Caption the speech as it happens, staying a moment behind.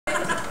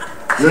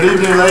Good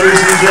evening,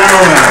 ladies and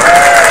gentlemen.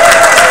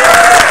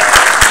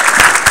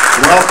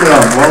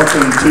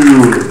 Welcome to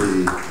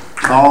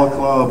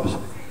the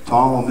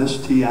Tall Miss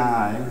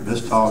TI,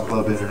 Miss Tall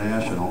Club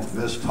International,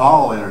 Miss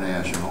Tall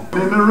International.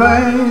 In the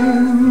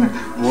rain,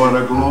 what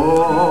a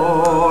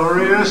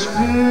glorious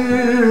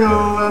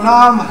feeling,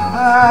 I'm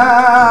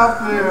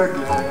happy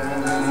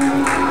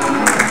again.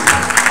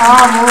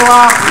 I'm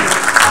laughing.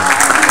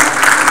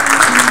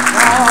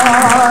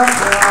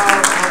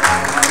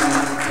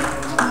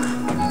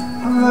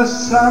 The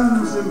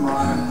sun's in my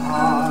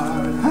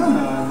heart and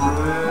I'm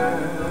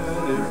ready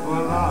for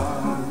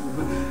love.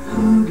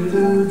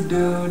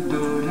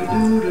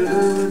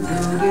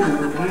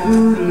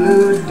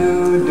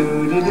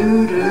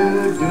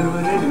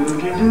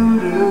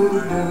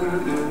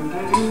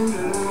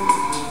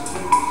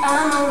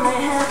 I'm only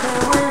happy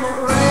when it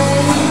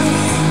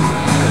rains. I'm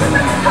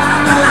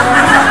only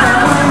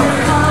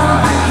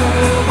happy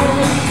when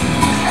it's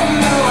complicated.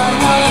 I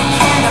know you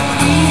can't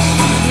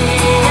appreciate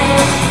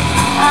it.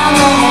 I'm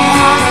only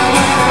happy when it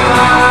rains.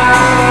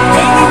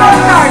 Amy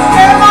Bogart,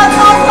 Paramount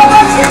Club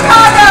of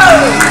Chicago.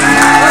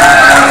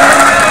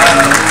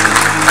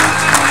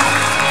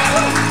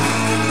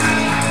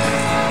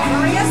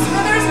 Maria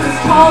Smithers, Miss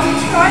Tall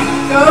Detroit,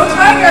 go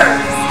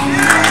Tigers.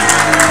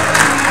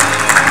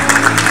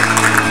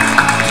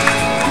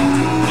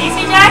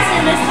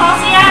 Miss Tall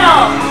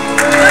Seattle.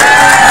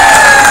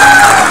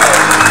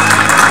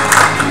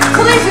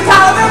 Felicia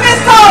Tolliver,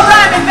 Miss Tall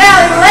Diamond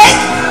Valley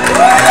Lake.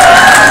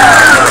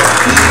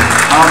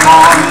 Come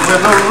on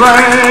with the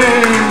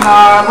rain,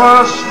 I've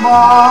a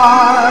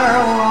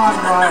smile on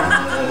my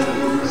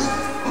face.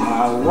 I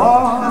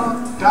walk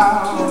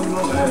down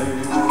the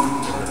lane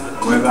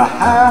with a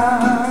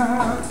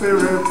happy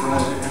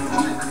refrain,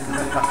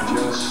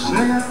 just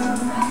singing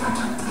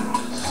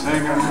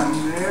in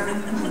the rain.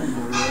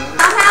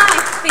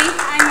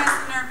 I'm as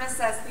nervous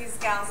as these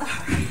gals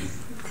are.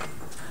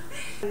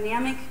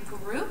 Dynamic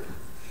group,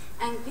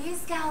 and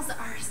these gals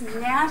are as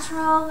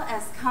natural,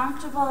 as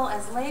comfortable,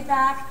 as laid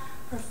back,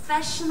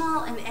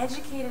 professional, and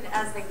educated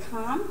as they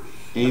come.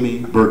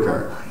 Amy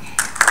Burkhart.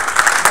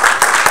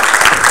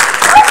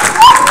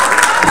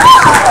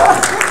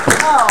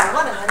 Oh,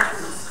 what an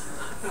entrance.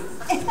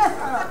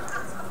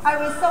 I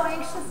was so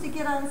anxious to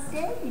get on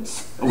stage.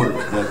 Well,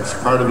 that's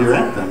part of your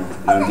act,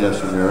 I'm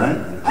guessing there, right?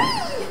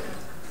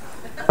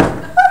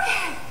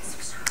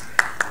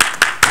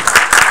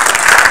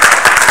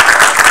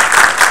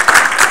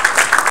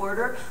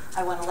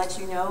 I want to let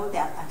you know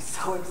that I'm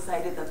so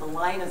excited that the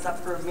line is up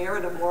for a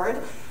Merit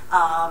Award.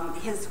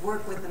 His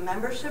work with the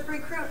membership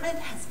recruitment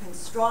has been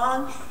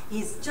strong.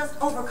 He's just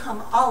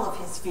overcome all of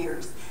his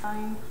fears.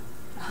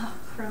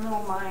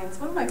 Criminal Minds,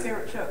 one of my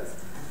favorite shows.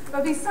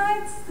 But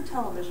besides the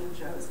television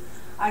shows,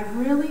 I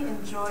really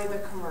enjoy the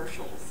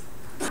commercials.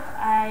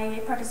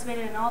 I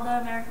participated in all the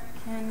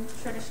American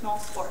traditional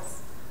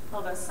sports. A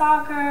little bit of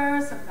soccer,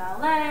 some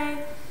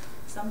ballet,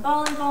 some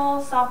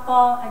volleyball,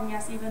 softball, and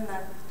yes, even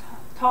the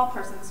tall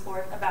person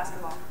sport of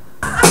basketball.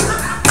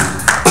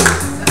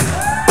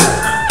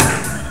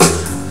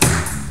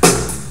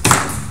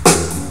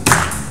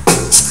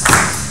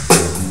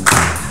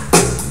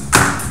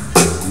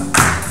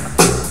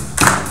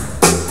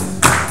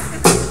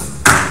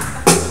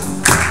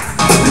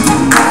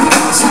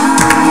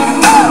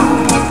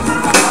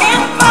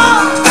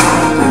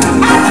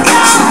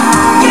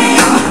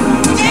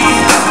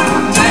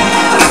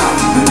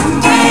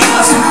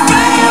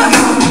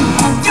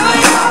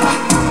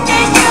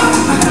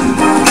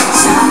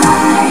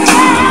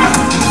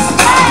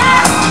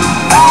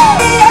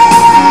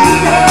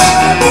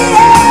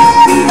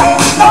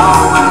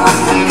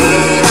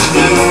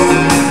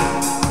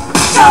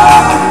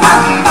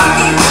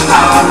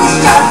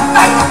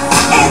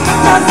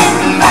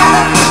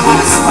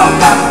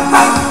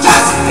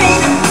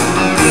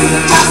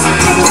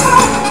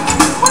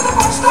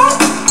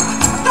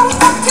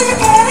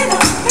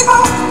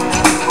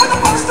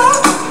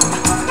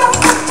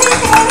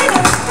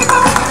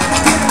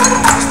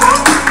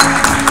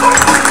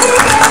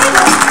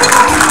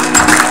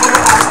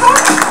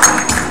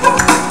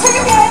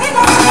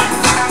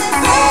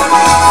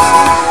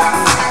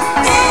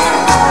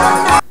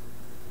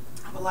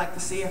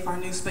 See if our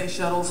new space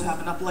shuttles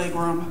have enough leg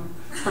room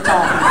for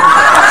tall people.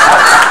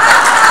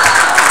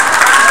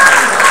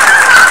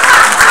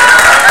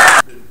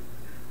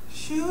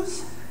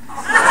 Shoes?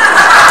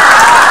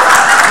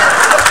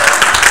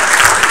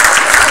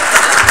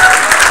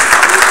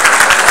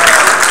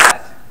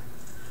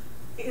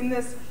 In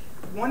this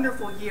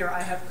wonderful year,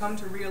 I have come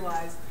to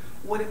realize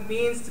what it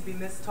means to be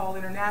Miss Tall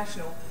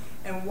International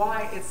and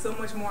why it's so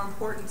much more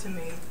important to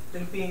me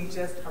than being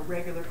just a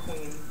regular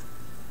queen.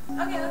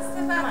 Okay, let's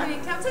step out.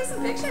 Come take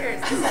some pictures.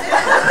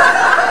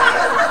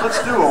 Let's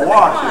do a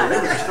walk here.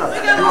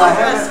 Am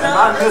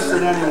I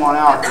missing anyone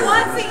out there?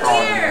 Once a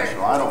year.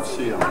 So I don't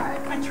see them.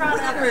 We try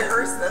not to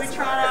rehearse this. We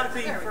try not to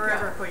be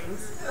forever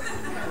queens.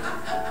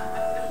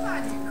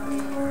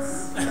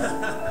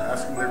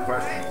 Ask them their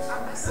questions.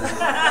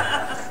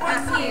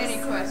 Ask me any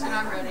question.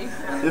 I'm ready.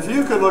 If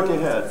you could look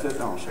ahead, sit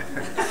down.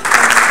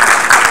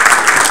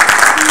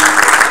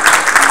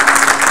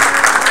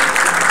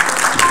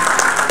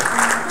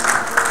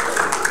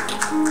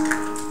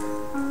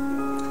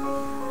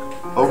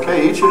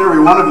 each and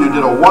every one of you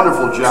did a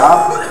wonderful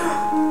job,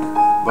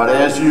 but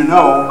as you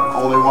know,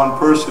 only one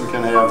person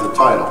can have the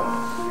title.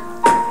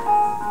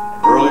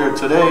 Earlier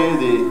today,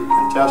 the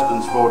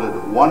contestants voted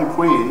one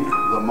queen,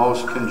 the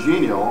most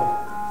congenial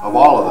of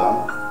all of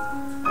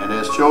them, and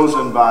as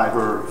chosen by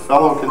her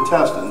fellow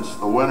contestants,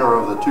 the winner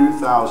of the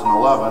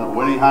 2011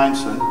 Winnie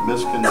Heinsohn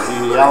Miss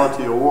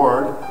Congeniality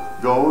Award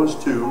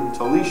goes to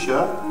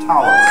Talisha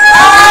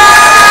Tolliver.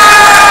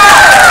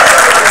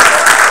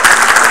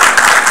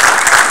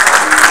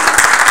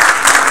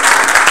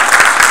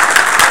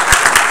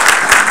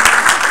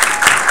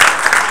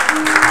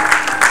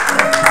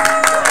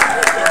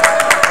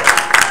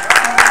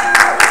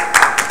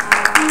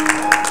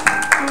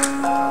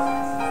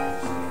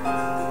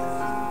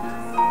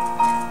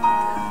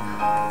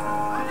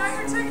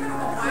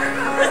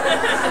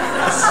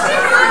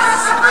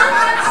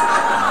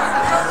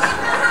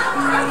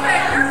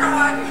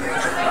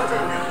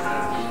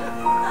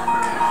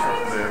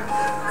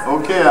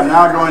 Okay, I'm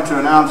now going to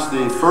announce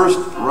the first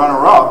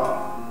runner-up.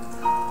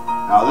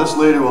 Now this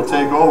lady will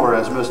take over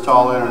as Miss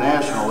Tall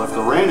International if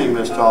the reigning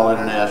Miss Tall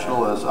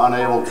International is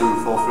unable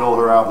to fulfill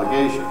her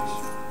obligations.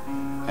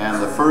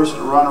 And the first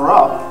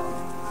runner-up,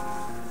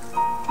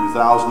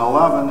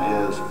 2011,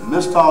 is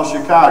Miss Tall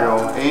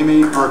Chicago,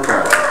 Amy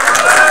Burkhardt.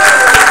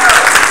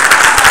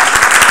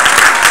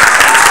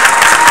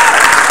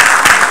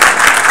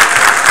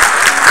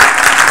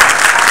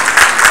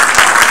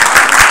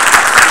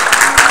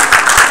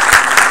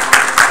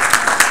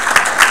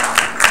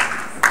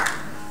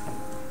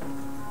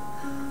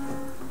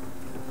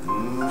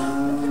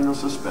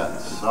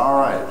 Suspense. All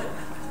right.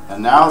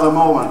 And now the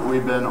moment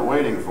we've been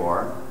waiting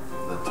for,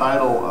 the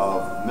title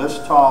of Miss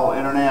Tall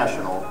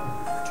International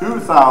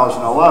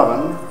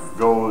 2011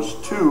 goes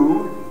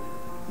to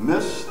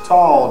Miss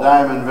Tall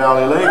Diamond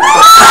Valley Lake.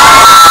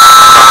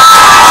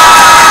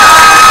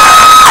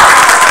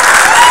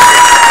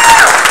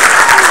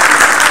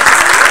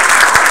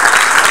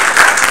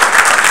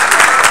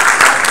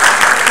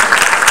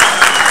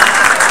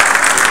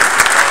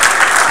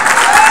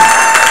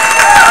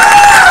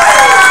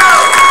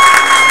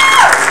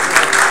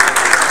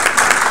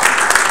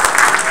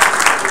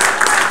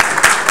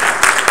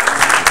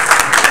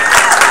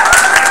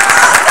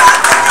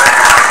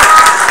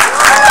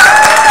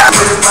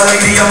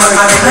 Alegría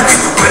Magdalena, que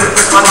tu cuerpo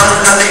es para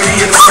la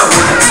alegría que se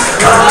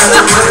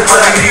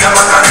abuela.